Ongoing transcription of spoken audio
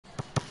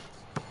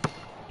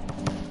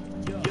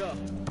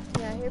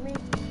hear me?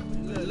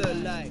 Look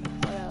like.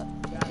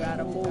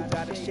 Gotta move,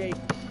 gotta shake.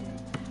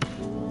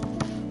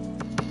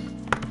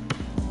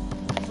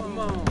 Come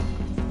on.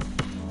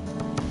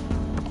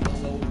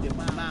 Load in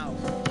my mouth.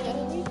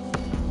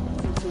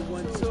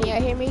 Can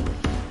y'all hear me?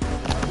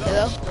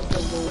 Hello?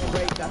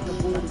 Got the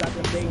boom, got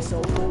the bass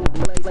so cool.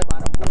 Blaze by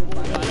the boom,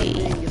 by the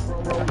thing. It's a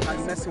pro.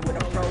 I'm messing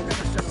with a pro.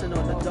 Never stressing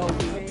on the dough.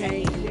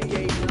 Pain,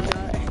 yeah,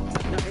 nothing.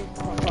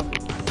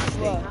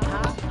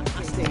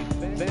 I stay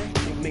back,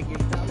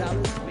 making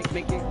dollars,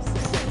 making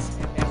sense.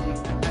 And we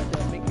have to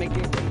make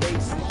it the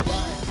base.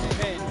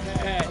 Pen,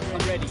 pad,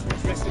 I'm ready.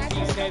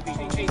 Recipes heavy,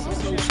 chasing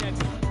so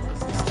Chevy.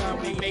 This time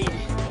we made it.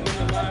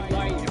 In the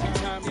limelight every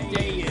time the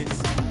day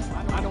is.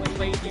 I don't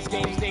play these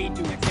games they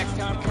do. Next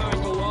time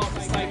Kanye go off,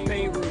 it's like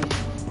Beirut.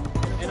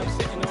 And I'm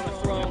sitting on a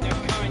throne. That's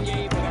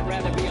Kanye, but I'd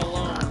rather be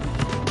alone.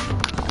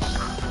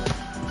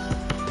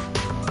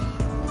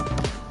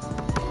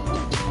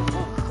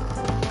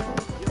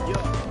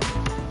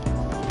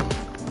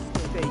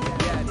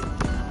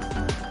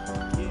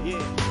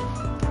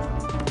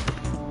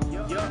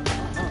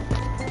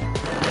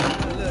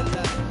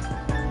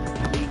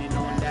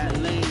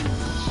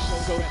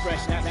 So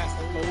fresh, now that's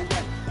the gold.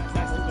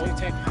 That's the gold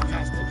tech.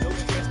 That's the no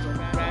stress.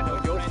 Don't brand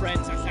on your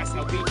friends. That's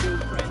how we do.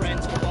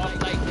 Friends go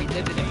off like we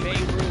live in a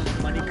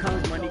Beirut. Money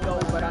comes, money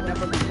goes, but I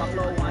never lose my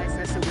flow. I ain't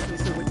messing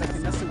with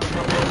nothing, messing with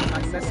my flow. I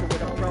ain't messing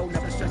with a pro,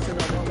 never stressing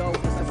on the go.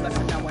 It's a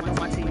blessing now, I know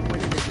my team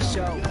winning is the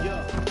show.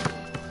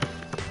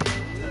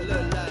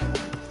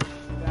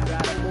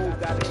 Gotta move,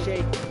 gotta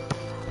shake.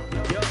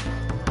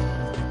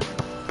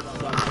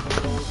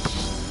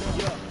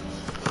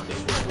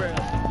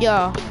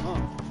 Yo.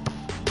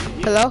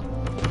 Hello?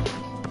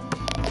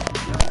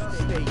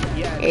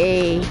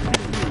 Hey.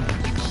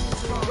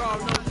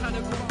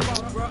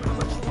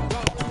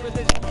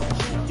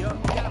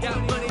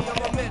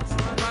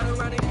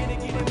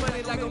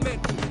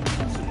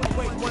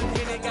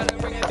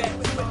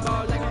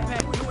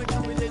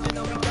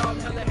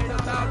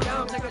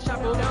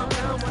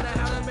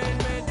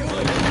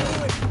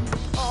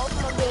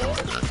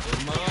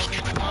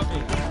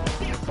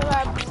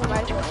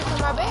 Somebody to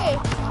my bed.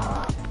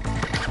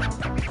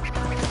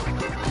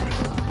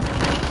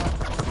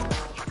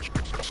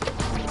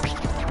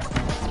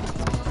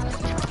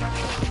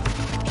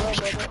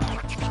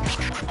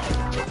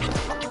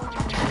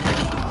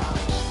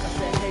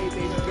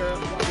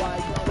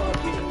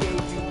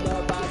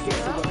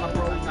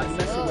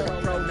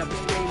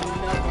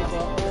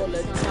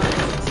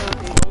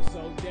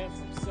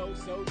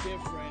 So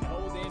different.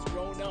 Holdings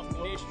grown up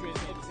mistress.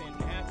 And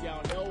half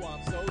y'all know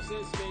I'm so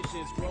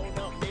suspicious. Grown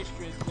up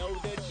mistress, know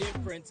the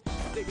difference.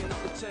 Digging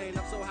up the chain,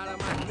 I'm so hot I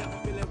might never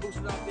feeling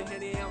boosted off the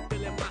Henny. I'm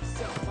feeling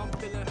myself. I'm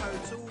feeling her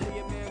too. Leave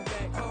your man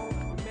back home.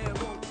 Your man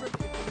won't trip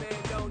if your man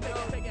don't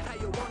know. Take it how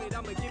you want it,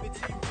 I'ma give it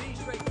to you. D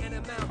straight and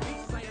a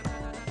mouthpiece. I am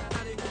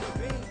not in the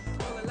beam.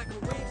 Rolling like a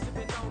ring,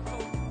 sipping on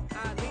coke.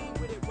 I lean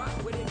with it, rock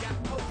with it, got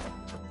coke.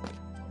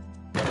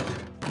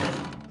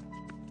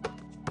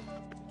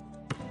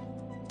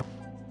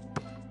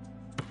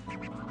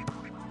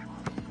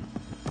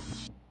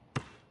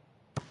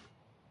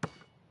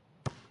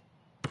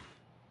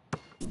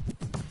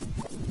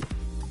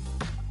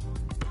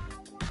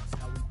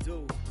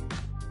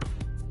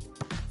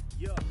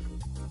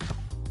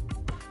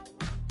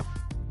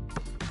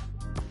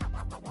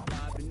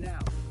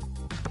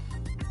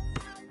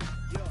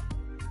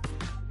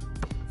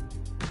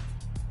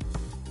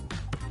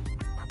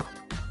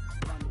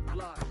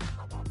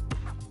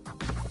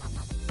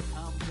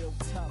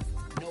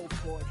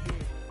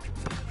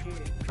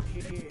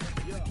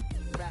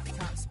 Rap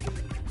top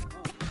speed,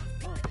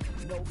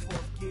 no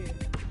fourth gear,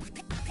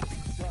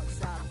 dark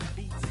side of the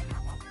beats,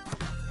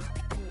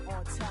 two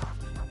on top,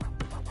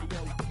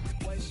 yo,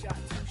 one shot,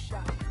 two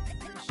shot,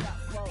 three shot,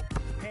 four,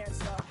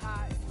 hands up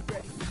high,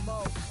 ready for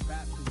more,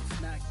 rap you,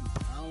 smack you,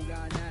 I don't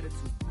got an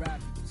attitude, grab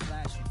you,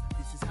 slash you,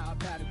 this is how I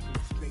battle you,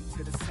 straight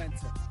to the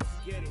center,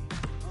 get it,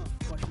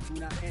 but you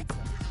do not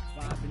enter,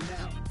 vibing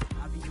now,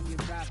 I be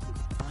eating rappers,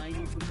 I ain't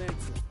even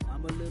mental,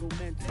 I'm a little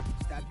mental,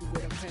 stab you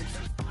with a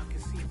pencil, I can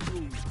see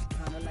through you,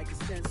 kinda like a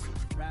stencil,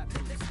 rap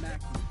you,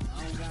 smack you,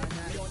 I don't got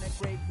that. We on that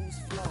Grey Goose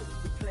flow,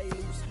 we play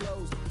loose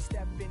clothes, we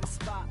step in the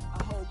spot,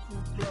 our whole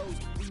crew blows,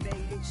 we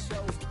made it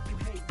shows, you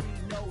hate we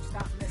know,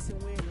 stop messing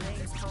with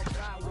lanes, come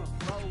by with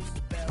flows,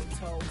 bell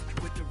toes,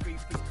 with the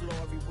reaper's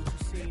glory, what you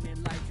seen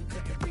in life, you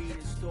couldn't read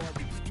a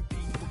story, you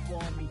be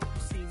before me, you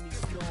see me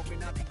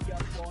snoring, I be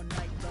up all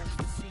night long,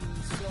 you see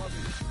me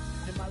sorry,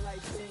 and my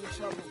life's in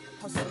trouble,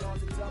 hustle on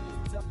the double,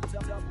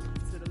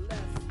 to the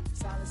left,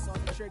 silence on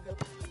the trigger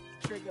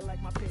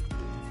like my pick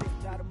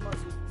got a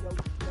muzzle, yo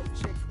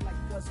chick like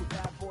guzzle,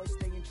 bad boy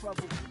stay in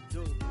trouble,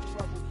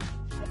 trouble,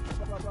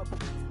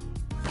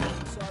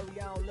 sorry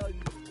I don't love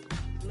you,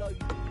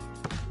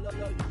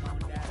 on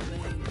that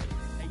lane,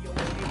 and yo I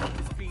hate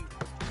this beat,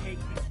 hate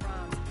these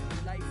rhymes, the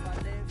life I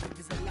live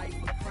is a life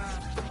of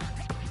crime,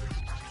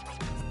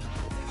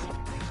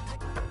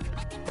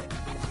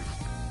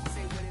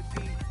 say what it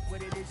be,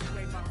 what it is, you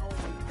ain't my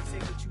homie, say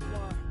what you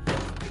want,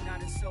 you're not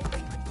a soul.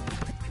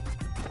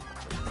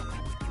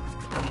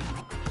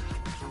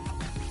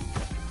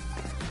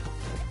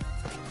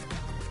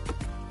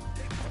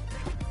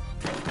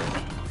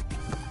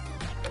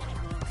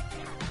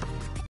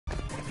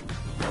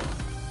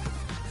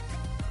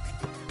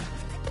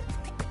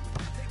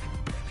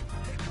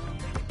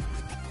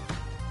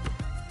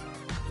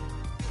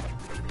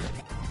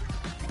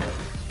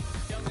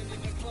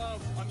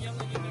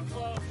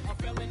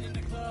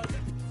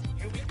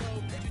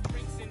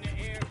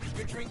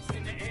 boots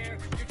in the air,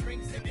 your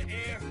drinks in the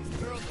air,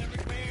 girls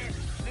everywhere.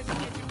 Let me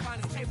get you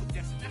find a table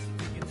desk. That's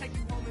what we can take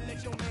you home and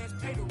let your man's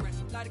pay the rest.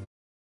 Light a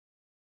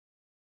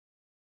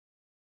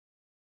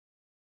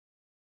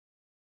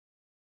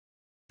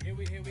Here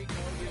we go,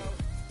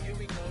 yo. Here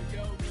we go,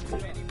 yo.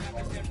 Ready now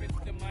to step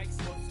into the mic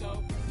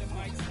so. The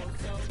mic so.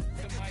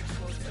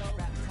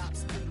 rap top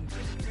speed.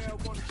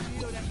 Marijuana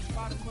feel that's the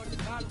bottom of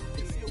the bottle.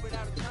 Conceal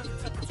without a condom,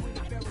 tucked between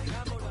the barrel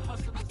combo. The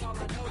hustle is all I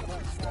know. The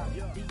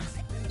hustle beats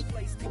in the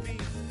place to be.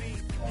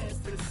 Hands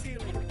to the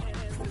ceiling,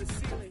 hands to the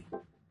ceiling.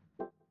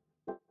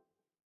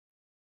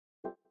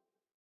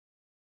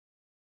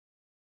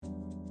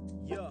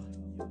 Yeah,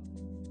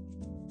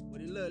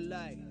 what it look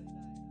like?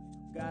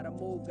 Gotta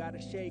move,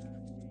 gotta shake.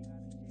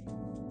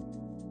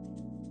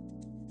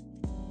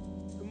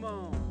 Come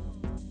on.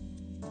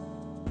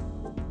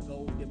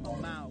 Gold in my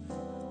mouth.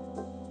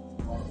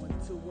 1,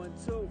 2, 1,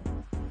 2.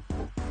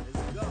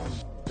 Let's go.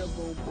 The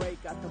boom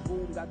break, got the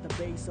boom, got the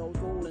bass, so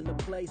roll in the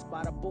place,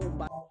 bada boom,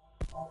 bada.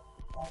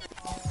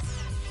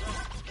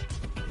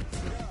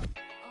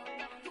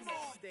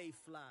 Stay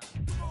fly.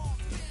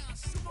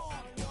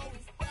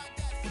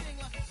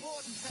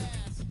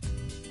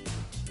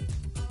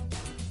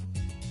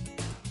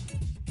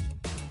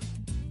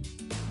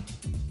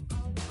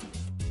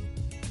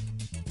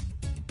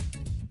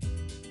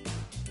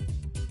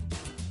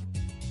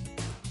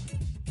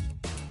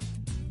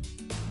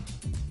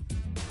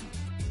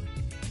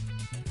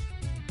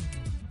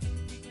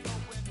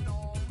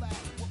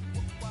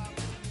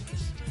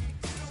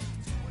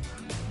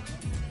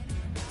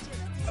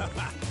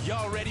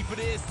 Y'all ready for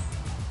this?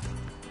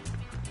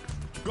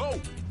 Go!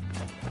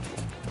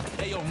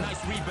 Hey, yo,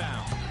 nice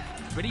rebound.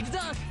 Ready to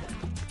dunk.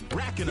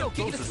 Racking Yo, up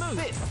kick those it smooth.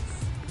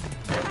 assists.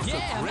 That's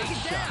Yeah, a great knock it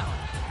shot. down.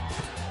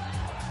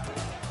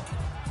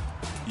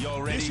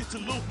 Y'all ready? Dish it to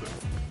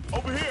Luther.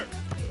 Over here.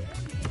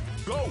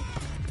 Go!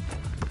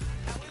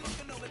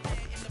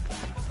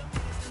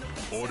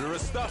 Order a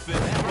stuffing.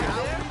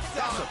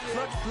 That's a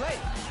clutch play.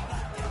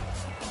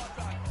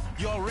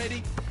 Y'all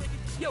ready?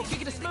 Yo,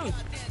 kick it smooth.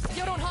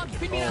 Yo, don't hug.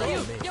 Feed me an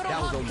alley-oop. Yo, don't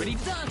hug. Ready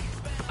to dunk.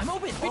 I'm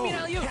open. Feed me an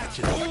alley-oop. Catch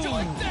it.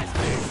 Boom.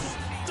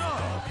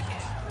 Done.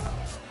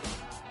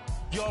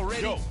 Y'all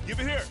ready? Yo, give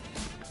it here.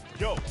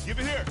 Yo, give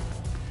it here.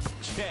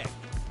 Check.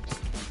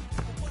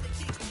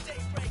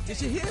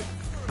 Dish it here.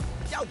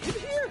 Yo, give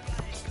it here.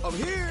 Over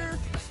here.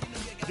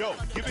 Yo,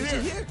 give it Dish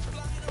it here. here.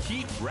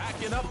 Keep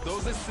racking up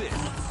those assists.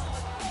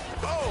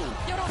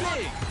 Oh, Yo, don't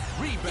big hug.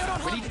 Yo, rebound.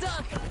 don't hug. Ready to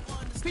dunk.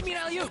 Feed me an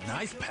alley-oop.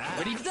 Nice pass.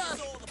 Ready to dunk.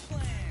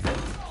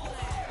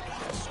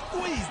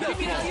 Squeeze that Feed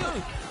me an ball.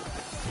 alley-oop.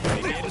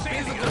 Getting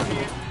physical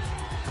here.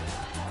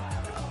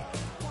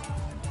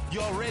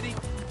 Y'all ready?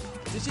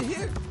 Dish it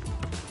here.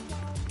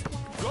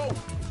 Go.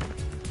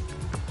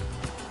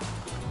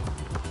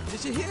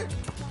 Dish it here.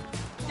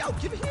 Yo,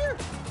 give it here.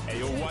 Hey,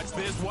 yo, watch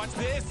this, watch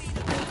this.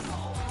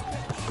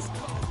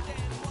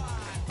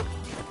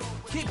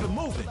 Keep it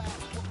moving.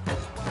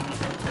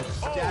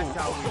 That's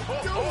how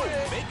we do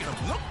it. Making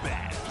them look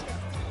bad.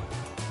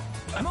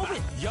 I'm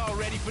open. Y'all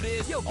ready for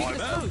this? Yo, kick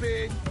it smooth.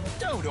 Big.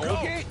 Don't Go.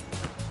 okay.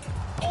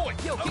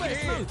 Yo, kick it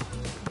smooth.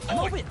 I'm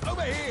open.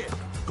 Over here.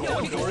 Go Yo,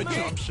 for kick it a smooth.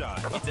 jump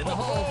shot. It's in the Oh.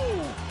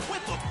 hole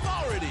with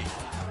authority.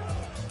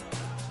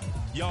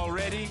 Y'all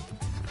ready?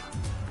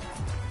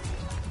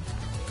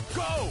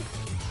 Go.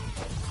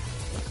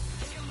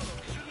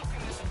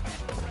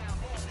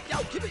 Yo,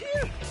 give it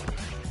here.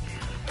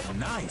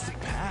 Nice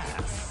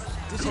pass.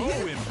 Dish it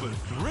here. Going for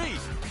three.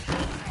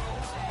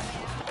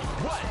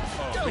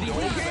 What? Ready to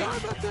Okay. dunk. Sorry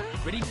about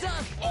that. Ready to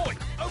dunk.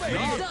 Over Ready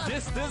to here. dunk.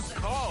 Distance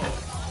call.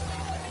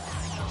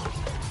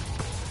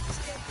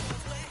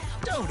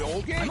 Don't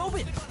okay. I'm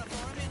open.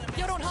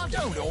 Yo, don't hug.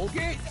 Don't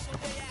okay.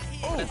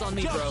 Oh, That's on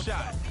me, jump bro.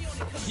 shot.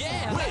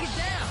 Yeah, knock it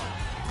down.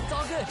 It's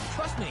all good.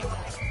 Trust me.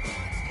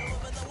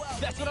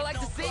 That's what I like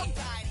to see.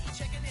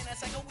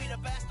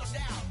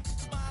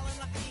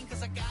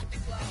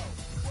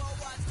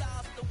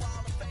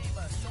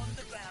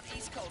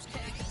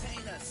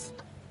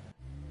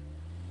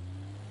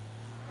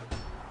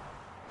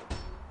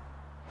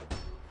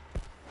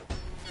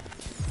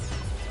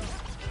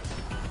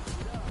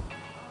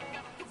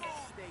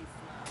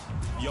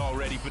 Y'all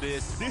ready for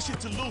this? Dish it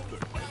to Luther.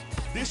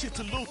 Dish it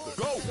to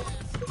Luther. Go.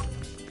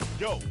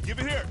 Yo, give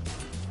it here.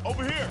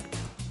 Over here.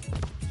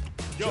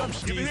 Yo, Jump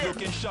give it steez here.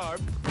 looking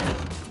sharp.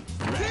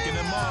 Racking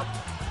them up.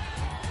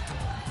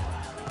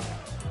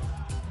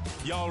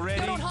 Y'all Yo,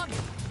 ready? don't hug.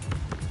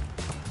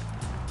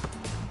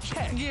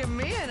 Check. Give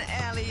me an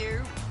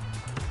alley-oop.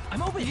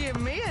 I'm open. Give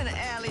me an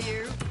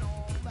alley-oop.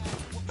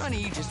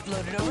 Honey, you just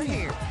floated over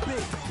here.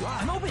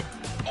 I'm open.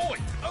 Oi,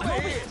 over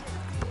I'm here.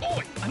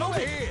 Oi, I'm over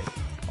open. here.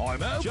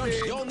 I'm open. Jump,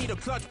 y'all need a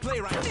clutch play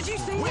right now. Did you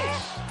see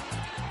that?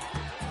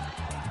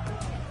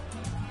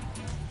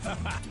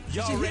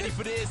 Y'all Did you ready hear?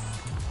 for this?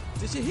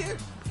 Dish it here.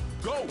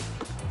 Go.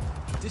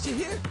 Dish it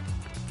here.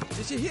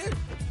 Dish it here.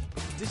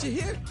 Dish it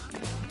here.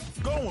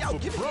 Going Yo, for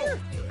give it broke. here.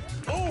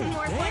 Oh,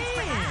 More points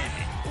for us.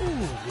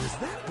 Ooh, was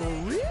that for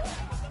real?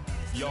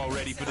 y'all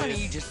ready for Honey,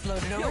 you this? just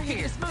floated Yo, over kick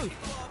here. it smooth.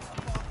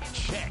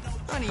 Check.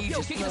 Honey, you Yo,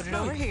 just kick it floated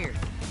smooth. over here.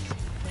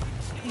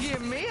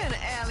 Give me an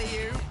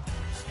alley-oop.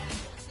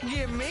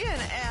 Give me an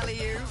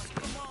alley-oop.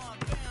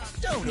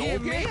 Don't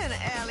Give me okay? an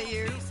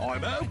alley-oop.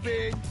 I'm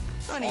open.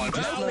 Honey, you I'm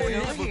just out lay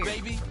there, over here.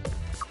 baby.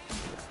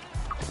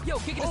 Yo,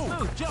 kick it Oh,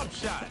 smooth. jump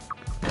shot.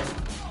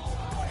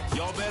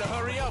 Y'all better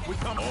hurry up. We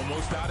come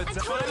almost out of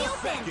time. Final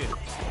second.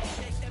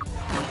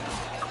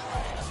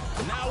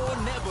 Now or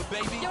never,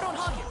 baby. Yo, don't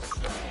hug it.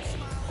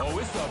 Oh,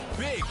 it's a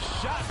big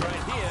shot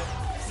right here.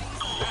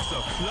 That's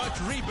a clutch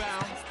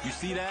rebound. You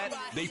see that?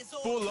 They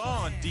full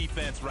on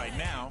defense right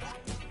now.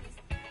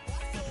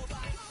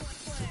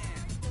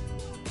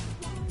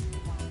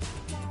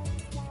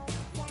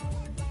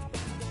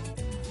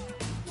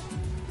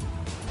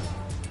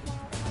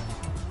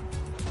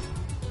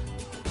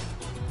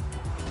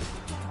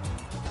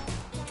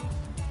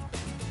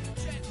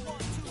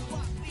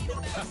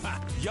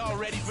 Y'all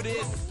ready for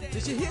this?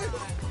 Did you hear?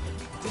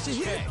 Did you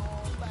hear?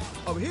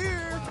 I'm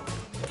here.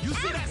 You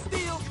see that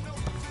steal?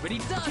 Ready,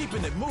 done.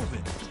 Keeping it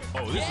moving.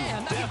 Oh, this Yeah,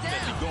 is knock it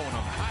definitely down. going on the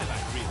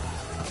highlight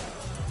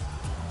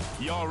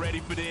reel. Y'all ready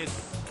for this?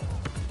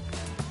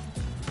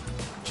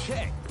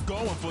 Check.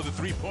 Going for the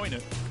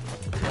three-pointer.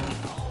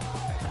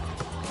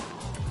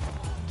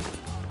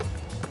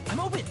 I'm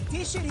open.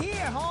 Dish it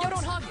here, Holmes. Yo,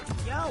 don't hug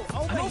it. Yo,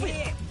 I'm over open.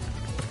 here.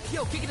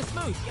 Yo, kick it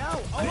smooth. Yo,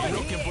 They're over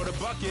looking here. for the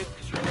bucket.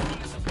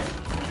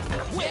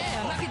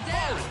 Yeah, knock it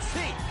down.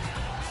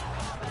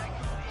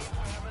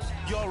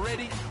 Y'all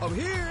ready? I'm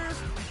here.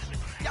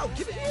 Yo,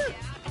 give it here.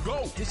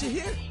 Go. Did you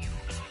hear?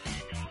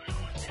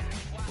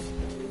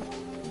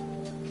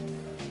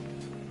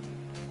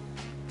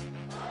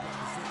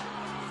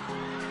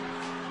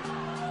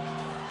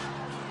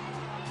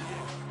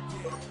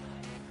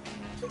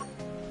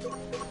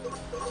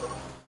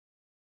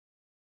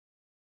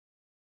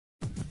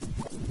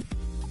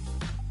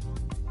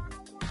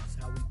 That's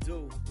how we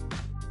do.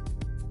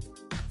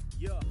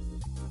 Yeah.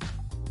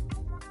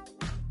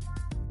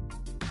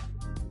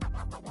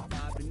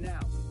 Vibing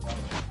out.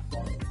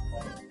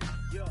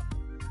 Yeah.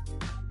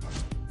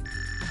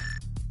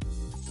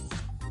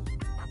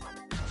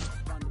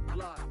 On the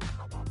block.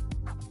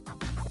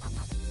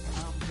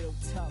 I'm built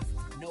tough,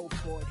 no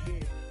board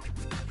here.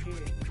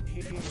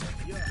 Here.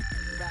 Yeah.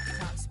 Back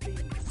top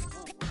speed.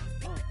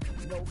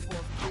 No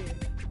fourth gear.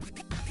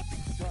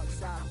 Dark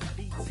side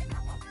beats.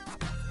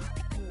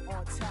 Who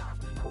on top?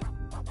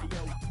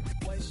 Yo,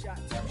 one shot,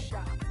 two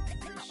shot,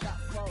 three shot,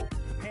 four.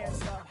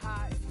 Hands up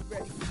high if you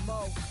ready for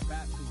more.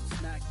 Rap you,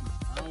 smack you.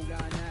 I don't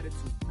got an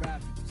attitude.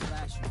 Grab you,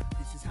 slash you.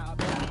 This is how I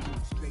back you.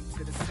 Straight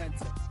to the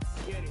center.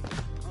 Get it?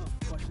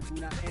 Question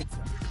do not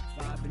enter.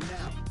 Vibing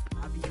now.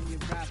 I be in your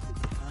rappers.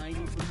 I ain't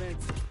even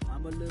mental.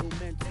 I'm a little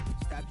mental.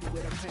 Stab you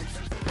with a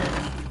pencil.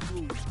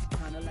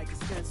 Kinda like a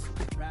stencil.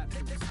 Rap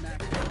you,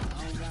 smack you. I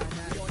don't got an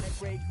attitude. On that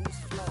Grey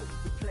Goose flow.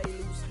 We play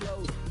loose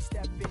flows. We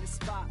step in the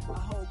spot. My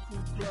whole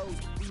crew blows.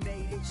 We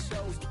made it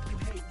shows. You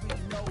hate, we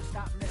know.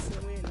 Stop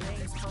messing with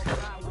lanes. Come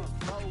out with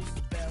flows.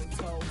 Bell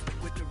toes.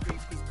 With the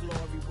Reaper's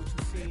glory. What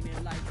you seen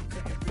in life. You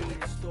couldn't read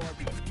the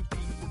story. You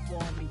beat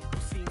before me.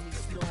 You see me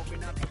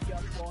snoring. I be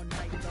up all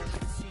night long.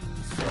 You see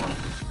me snoring.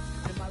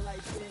 And my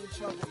life's in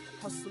trouble.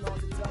 Hustle on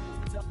the double.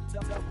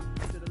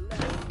 To the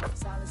left.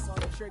 Silence on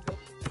the trigger.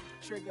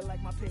 Trigger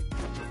like my pick.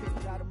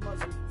 Pick got a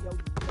muzzle. Yo,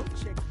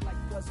 chick like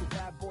guzzle.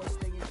 Bad boy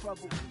stay in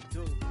trouble.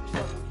 Dude,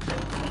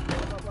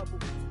 trouble.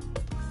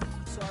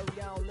 Sorry,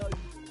 I don't love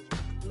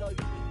you. Love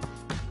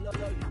you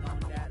on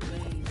that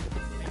lane.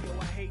 And yo,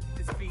 I hate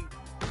this beat.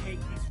 Hate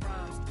these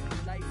rhymes. The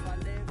life I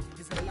live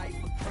is a life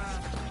of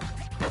crime.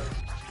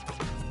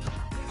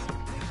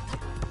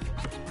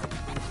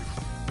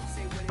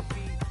 Say what it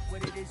be,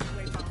 what it is, you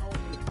ain't my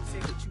homie. Say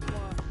what you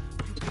want,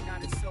 you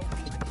cannot insult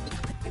me.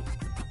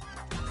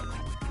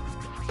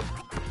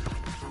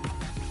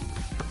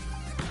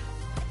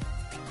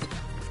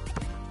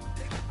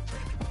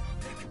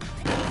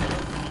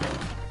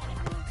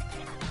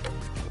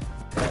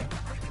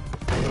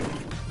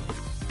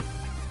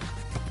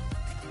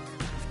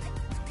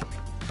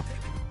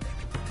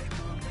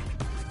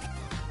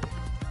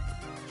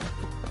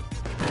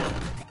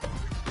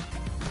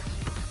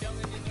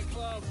 Yelling in the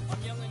club,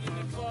 I'm yelling in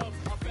the club,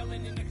 I'm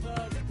yelling in the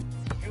club.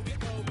 Here we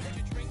go, put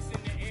your drinks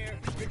in the air,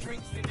 your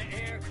drinks in the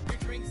air, your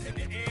drinks in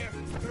the air.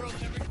 Girls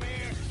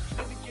everywhere,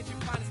 let me get your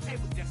finest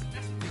table desk.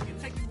 That's what they can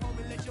take you home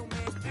and let your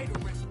man pay the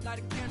rest. Light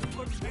a candle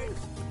for the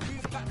haters. We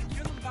about to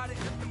kill them by the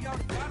empty out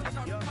the bottles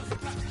on the hustle,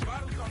 got the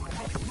bottles on the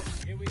hustle.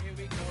 Here we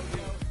go,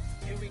 yo.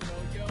 Here we go,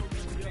 yo.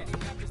 Ready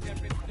now to step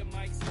into the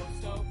mic, so.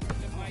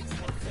 The mic,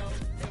 so.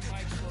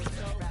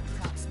 Rap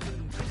top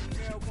speed.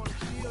 Marijuana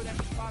feel at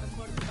the bottom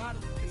of the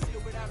bottle.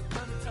 Concealed without a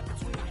gun, tucked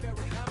between the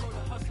Ferragamo.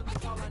 The hustle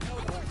is all I know.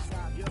 Dark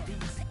side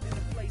beats. In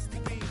a place to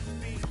be.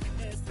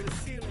 Hands to the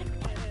ceiling.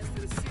 Hands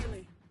to the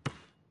ceiling.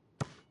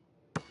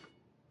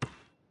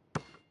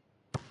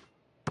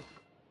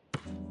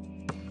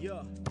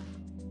 Yeah.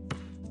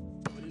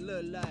 What it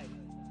look like?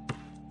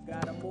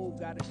 Gotta move,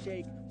 gotta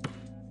shake.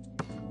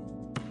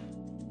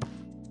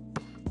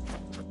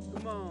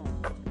 Come on.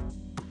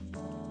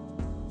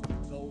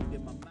 Gold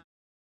in my mouth.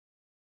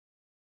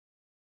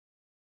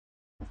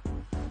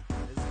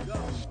 Let's go.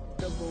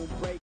 The moon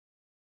break.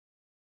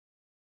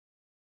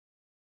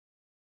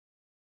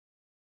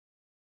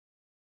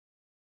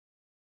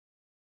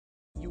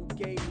 You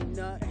gave me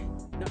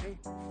nothing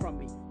from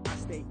me. I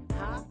stay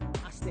high,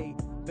 I stay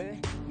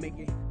bent,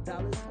 making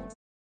dollars.